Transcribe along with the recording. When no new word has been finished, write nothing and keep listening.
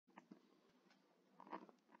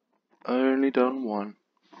Only done one.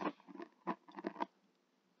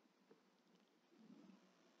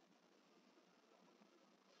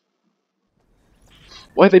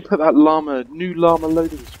 Why they put that new llama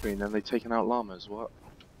loading screen and they taken out llamas? What?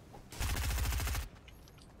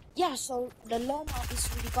 Yeah, so the llama is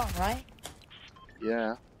really gone, right?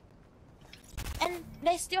 Yeah. And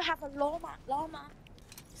they still have a llama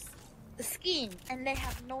skin, and they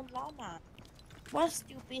have no llama. What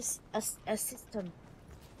still be a system,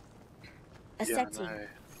 a Yeah, setting? I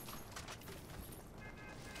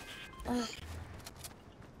know.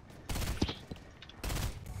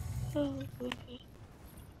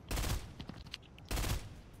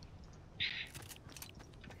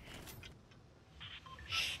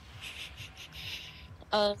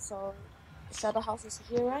 So the house is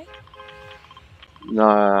here, right?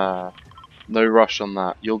 Nah, no rush on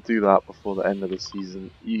that. You'll do that before the end of the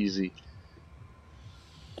season. Easy.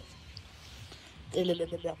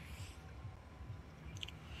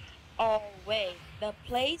 Oh wait, the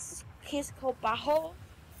place is called Bajo.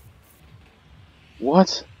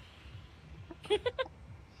 What?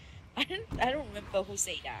 I don't remember who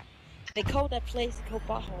said that. They call that place called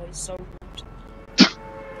Bajo. It's so rude.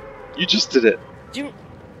 You just did it. Do you...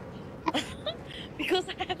 Because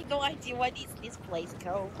I have no idea what is this place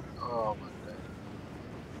called. Oh my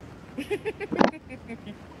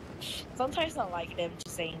Sometimes I like them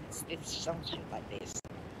just saying it's some shit like this.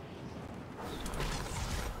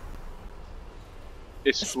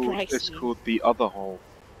 It's called the other hole.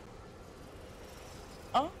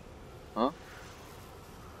 Huh? Huh?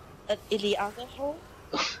 In the other hole?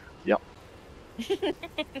 Yep.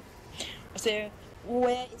 So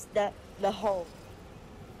where is the hole?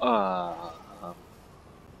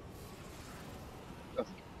 That's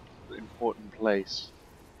an important place.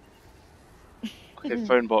 Okay,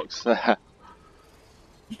 phone box there.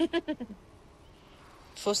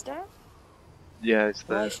 Foster? Yeah, it's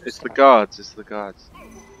Why the Foster? guards. It's the guards.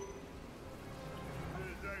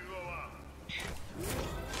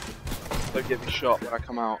 Don't get me shot when I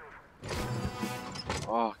come out.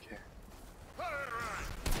 Oh, okay.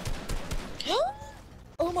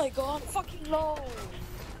 Oh my god, fucking low!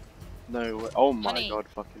 No way. Oh my Honey. god,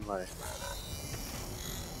 fucking low.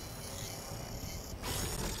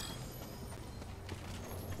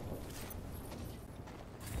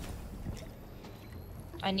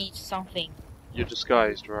 I need something. You're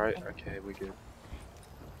disguised, right? Okay, we're good.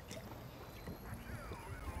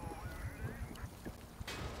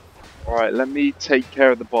 Alright, let me take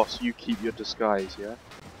care of the boss. You keep your disguise, yeah?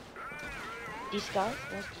 Disguise?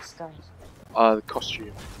 What's disguise? The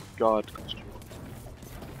costume. Guard costume.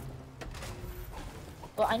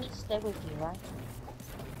 Well, I need to stay with you, right?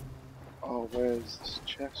 Oh, where's this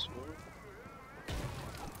chest?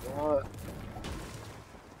 What?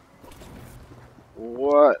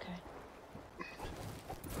 What? Okay.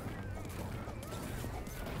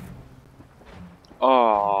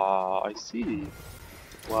 Ah, I see.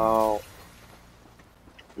 Well,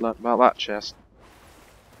 learnt about that chest.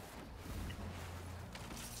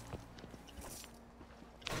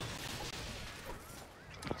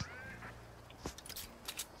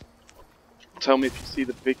 Tell me if you see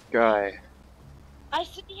the big guy. I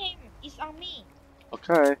see him! It's on me!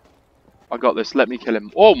 Okay. I got this. Let me kill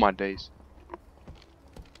him. Oh my days.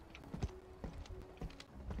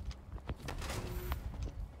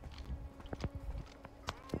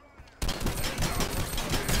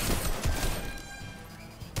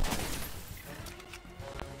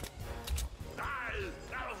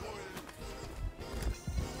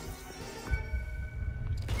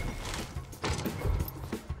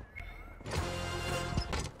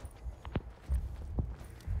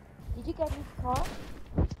 Did you get his car?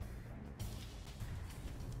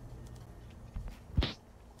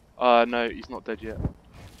 No, he's not dead yet.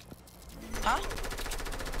 Huh?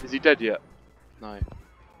 Is he dead yet? No.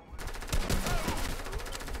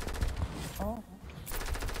 Oh.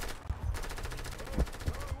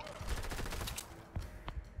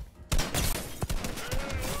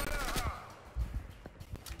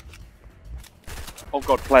 Oh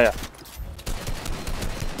god, player.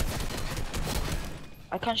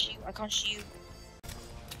 I can't shoot, I can't shoot.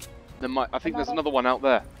 I think there's another one out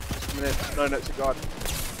there. Just a minute. No, it's a guard.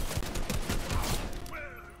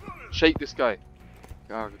 Shake this guy.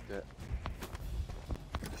 Oh, good it.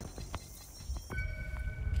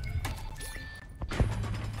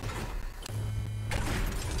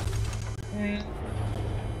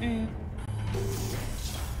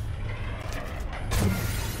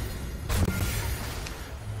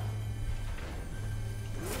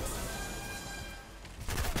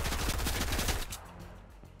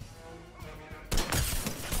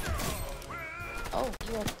 Oh,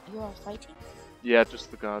 you are fighting? Yeah,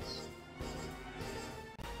 just the guards.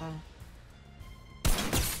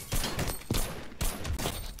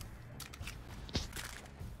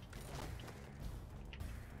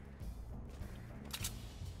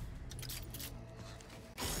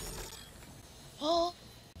 Oh.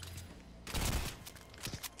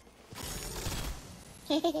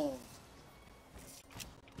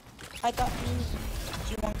 I got mini.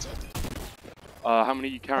 Do you want it? How many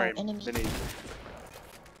are you carrying? Enemy. Minis?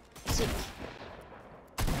 6.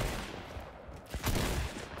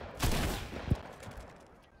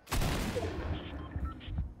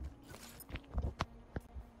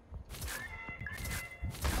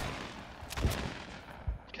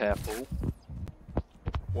 Careful.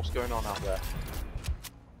 What's going on out there?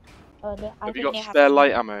 I Have you think got they spare have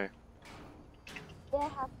light ammo? They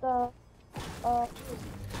have the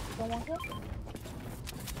don't want it?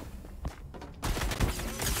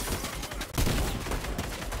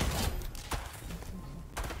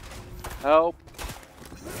 Help!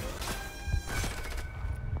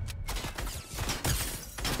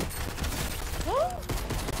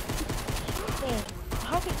 Hey,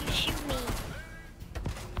 how did you shoot me?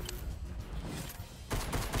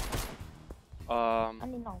 I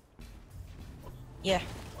don't know. Yeah.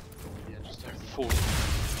 Yeah, just don't fall.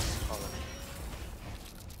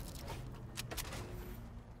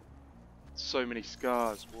 So many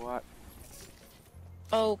scars, what?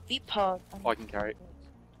 Oh, be paused. I can carry it.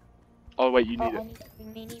 Oh wait, you need I it. need to be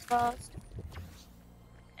mini first.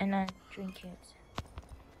 And then drink it.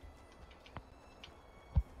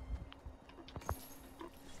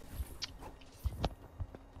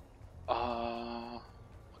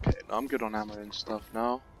 Okay, no, I'm good on ammo and stuff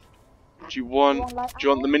now. Do you want light the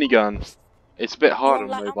ammo? minigun? It's a bit hard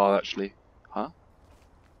want on light mobile ammo? actually. Huh?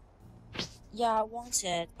 Yeah, I want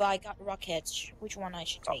it, but I got rockets. Which one I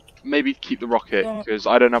should take? Maybe keep the rocket, Yeah. because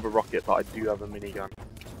I don't have a rocket, but I do have a minigun.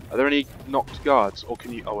 Are there any knocked guards, or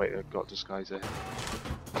can you... Oh wait, I've got disguiser.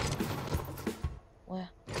 Where?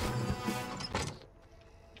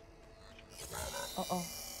 Uh-oh.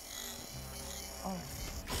 Oh.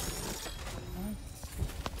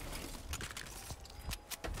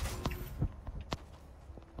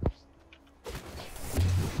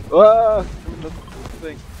 Ah!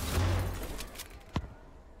 Thing.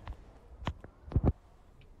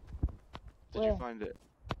 Did you find it?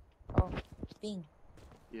 Oh, Bing.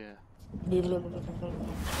 Yeah. Oh,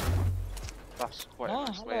 That's quite a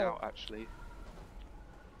nice hello. layout, actually.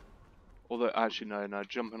 Although, actually, no,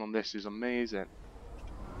 jumping on this is amazing.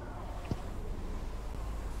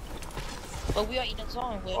 But we are in a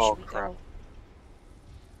zone. Where Oh, should we crap.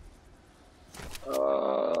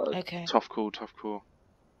 go? Okay. Tough call, tough call.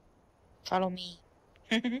 Follow me.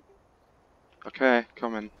 Okay,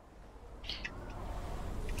 coming.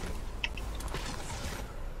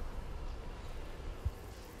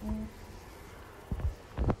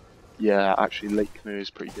 Yeah, actually, Lake Canoe is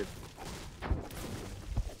pretty good.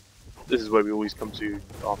 This is where we always come to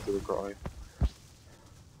after the grind.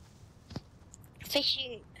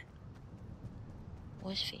 Fishy.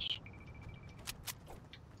 Where's fish?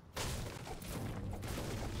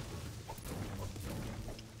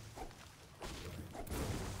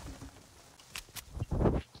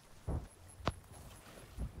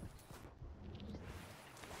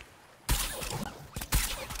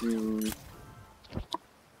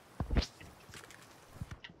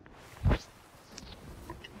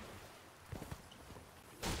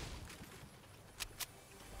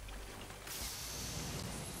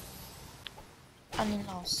 I mean,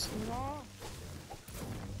 no, slow.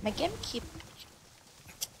 My game keep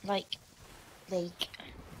like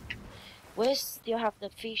where still have the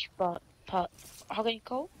fish, but how can you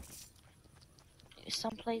go?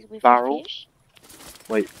 Some place with Barrel? fish.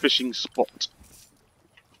 Wait, fishing spot.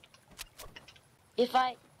 If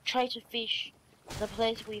I try to fish the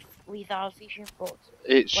place without fishing boat,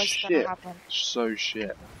 It's what's shit. gonna happen? So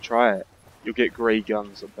shit. Try it. You'll get grey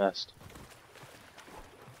guns at best.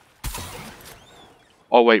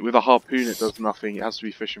 Oh wait, with a harpoon it does nothing. It has to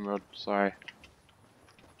be fishing rod. Sorry.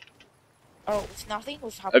 Oh, it's nothing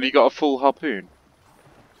with harpoon? Have you got a full harpoon?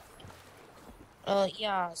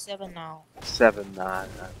 Yeah, 7 now. 7. Nah.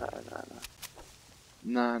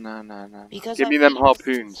 Because Give I me them think-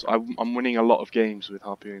 harpoons. I'm winning a lot of games with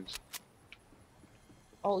harpoons.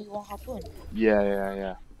 Oh, you want harpoon?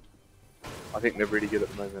 Yeah. I think they're really good at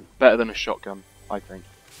the moment. Better than a shotgun, I think.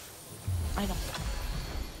 I know.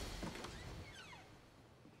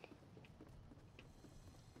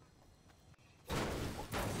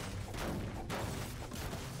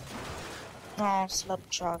 Oh, slap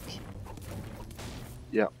truck.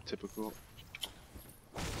 Yeah, typical.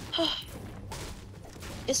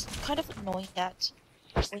 it's kind of annoying that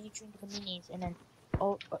when you drink the minis and then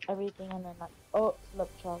everything and then like slurp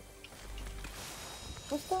truck.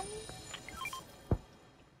 What's that mean?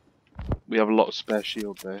 We have a lot of spare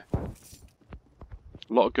shield there. A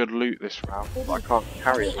lot of good loot this round, but I Baby, can't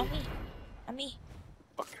carry it on all. me, on me.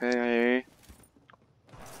 Okay.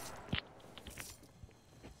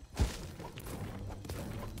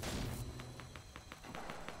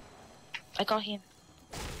 I got him.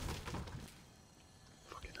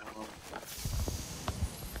 Fucking hell.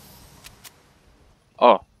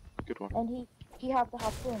 Oh, good one. And he have the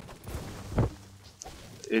harpoon.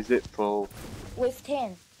 Is it full? With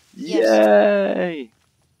 10. Yes. Yay!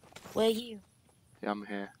 Where are you? Yeah, I'm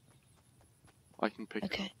here. I can pick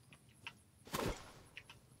it up. Okay.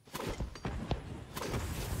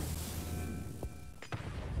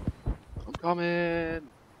 I'm coming!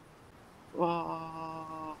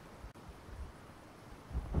 Wah!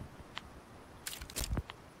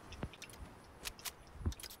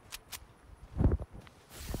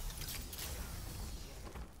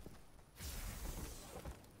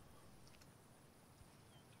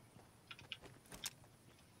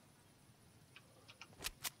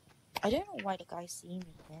 I don't know why the guy see me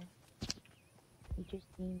there. He just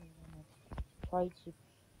see me and tried to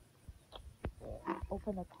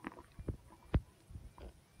open a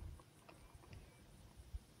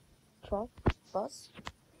truck, bus.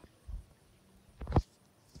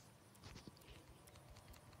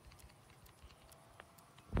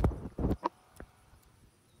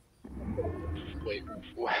 Wait,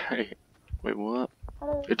 wait, what?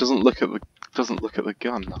 Hello. It doesn't look at the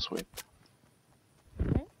gun. That's weird.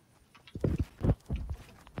 Hmm?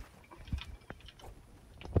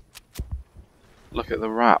 Look at the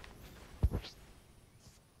wrap.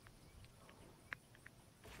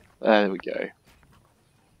 There we go.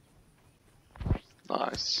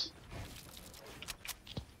 Nice.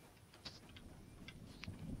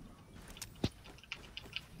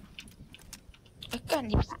 I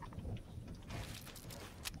can't even.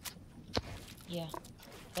 Yeah,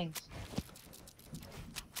 thanks.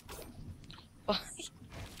 Oh,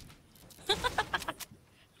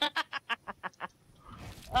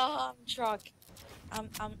 I'm truck.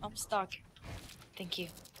 I'm stuck. Thank you.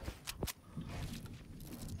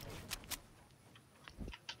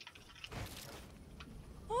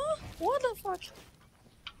 Oh, what the fuck?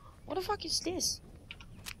 What the fuck is this?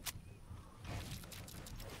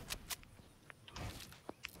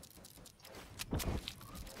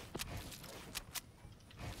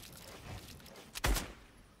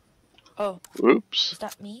 Oh, Oops. is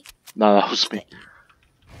that me? No, that was Is me. that you?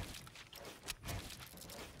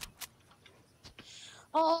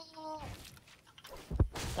 Oh,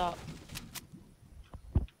 stop.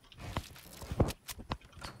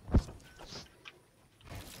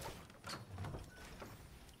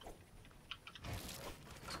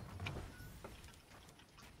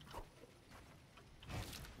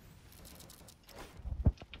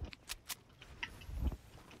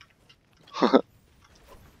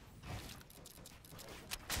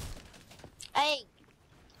 Hey.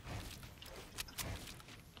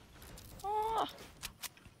 Oh.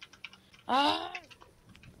 Ah.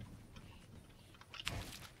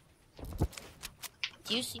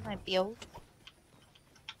 Do you see my build?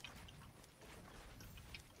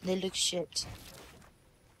 They look shit.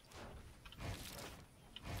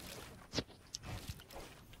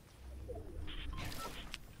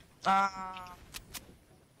 Ah.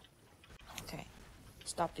 Okay.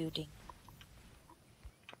 Stop building.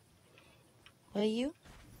 Where are you?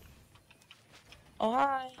 Oh,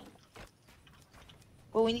 hi.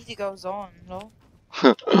 Well, we need to go zone, no?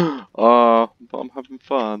 But I'm having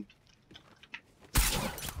fun.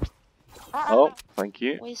 Oh, thank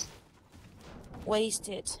you.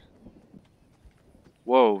 Wasted.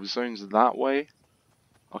 Whoa, zone's that way?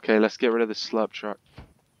 Okay, let's get rid of this slurp truck.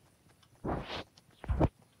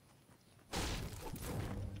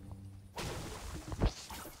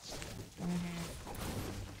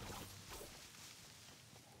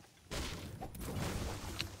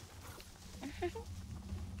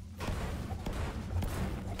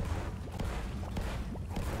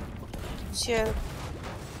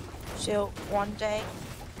 So one day,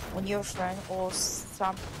 when your friend or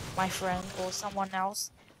my friend or someone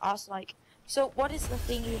else asks like, so what is the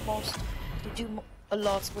thing you do a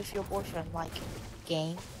lot with your boyfriend, like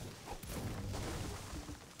game?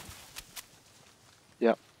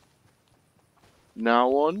 Yep. Now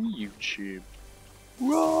on YouTube.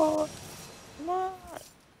 Run! What?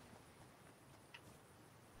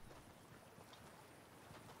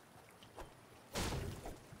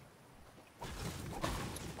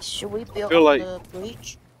 Should we build feel on like- the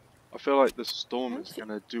bridge? I feel like the storm is Okay.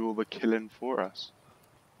 gonna do all the killing for us.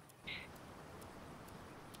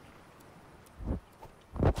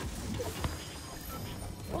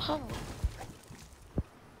 Wow.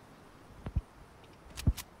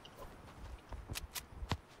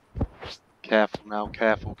 Careful now,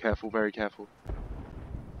 careful, careful, very careful.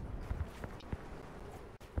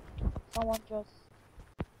 Someone just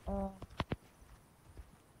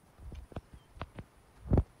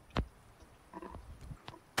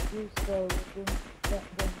use the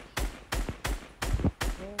bench.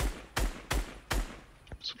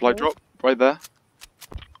 Supply drop, right there.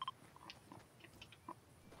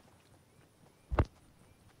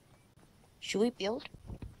 Should we build?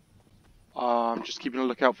 I'm just keeping a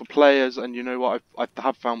lookout for players, and you know what? I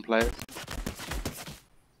have found players.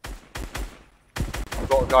 I've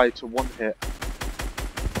got a guy to one hit.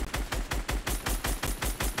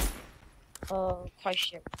 Quite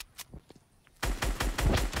sure.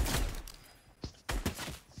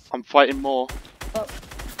 I'm fighting more.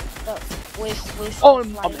 With Oh,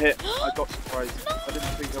 I'm hit. I got surprised. I didn't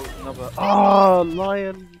think there was another. Ah,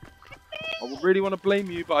 lion. I really want to blame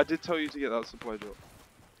you, but I did tell you to get that supply drop.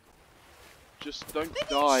 Just don't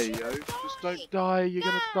die, yo. Just don't die. You're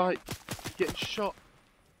gonna die. You're getting shot.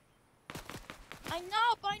 I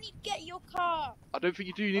know, but I need to get your car. I don't think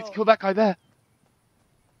you do. You need to kill that guy there.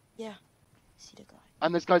 Yeah. See the guy.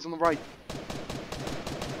 And there's guys on the right.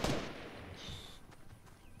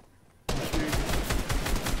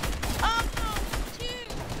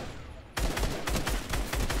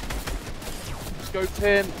 Go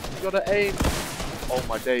pin, you gotta aim. Oh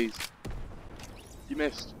my days. You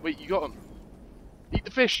missed. Wait, you got him. Eat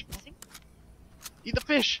the fish. Nothing. Eat the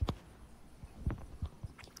fish.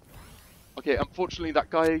 Okay, unfortunately that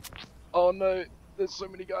guy. Oh no, there's so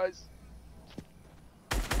many guys.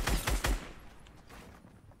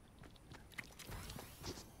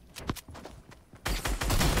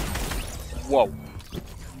 Whoa.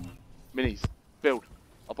 Minis, build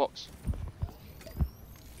a box.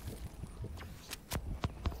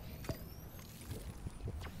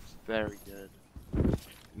 Very good.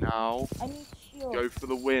 Now, go for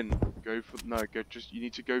the win. Go for you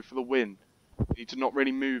need to go for the win. You need to not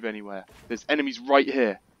really move anywhere. There's enemies right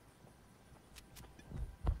here.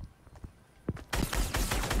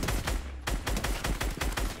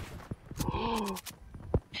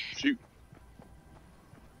 Shoot.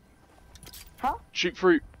 Huh? Shoot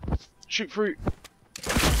fruit. Shoot fruit.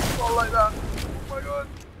 Not like that. Oh my god.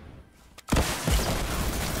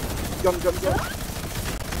 Gun.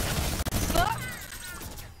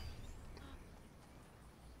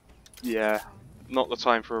 Yeah, not the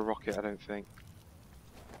time for a rocket, I don't think.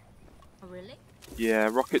 Oh, really? Yeah,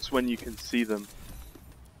 rockets when you can see them.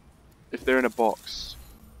 If they're in a box.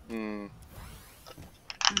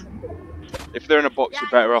 If they're in a box, you're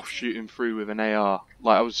better off shooting through with an AR.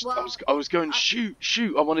 Like I was going shoot.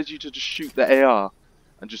 I wanted you to just shoot the AR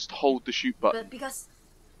and just hold the shoot button. But because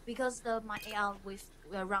my AR will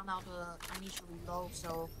run out ammunition low,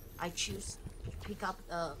 so I choose to pick up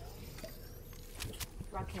the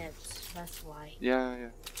rockets. That's why. Yeah.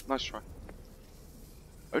 Nice try.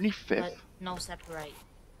 Only fifth. But no separate.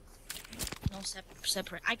 No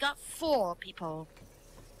separate. I got 4 people.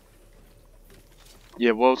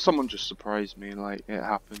 Yeah, well, someone just surprised me. Like it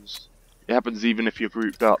happens. It happens even if you're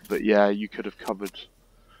grouped up. But yeah, you could have covered.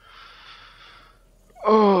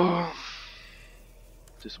 Oh,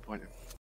 disappointing.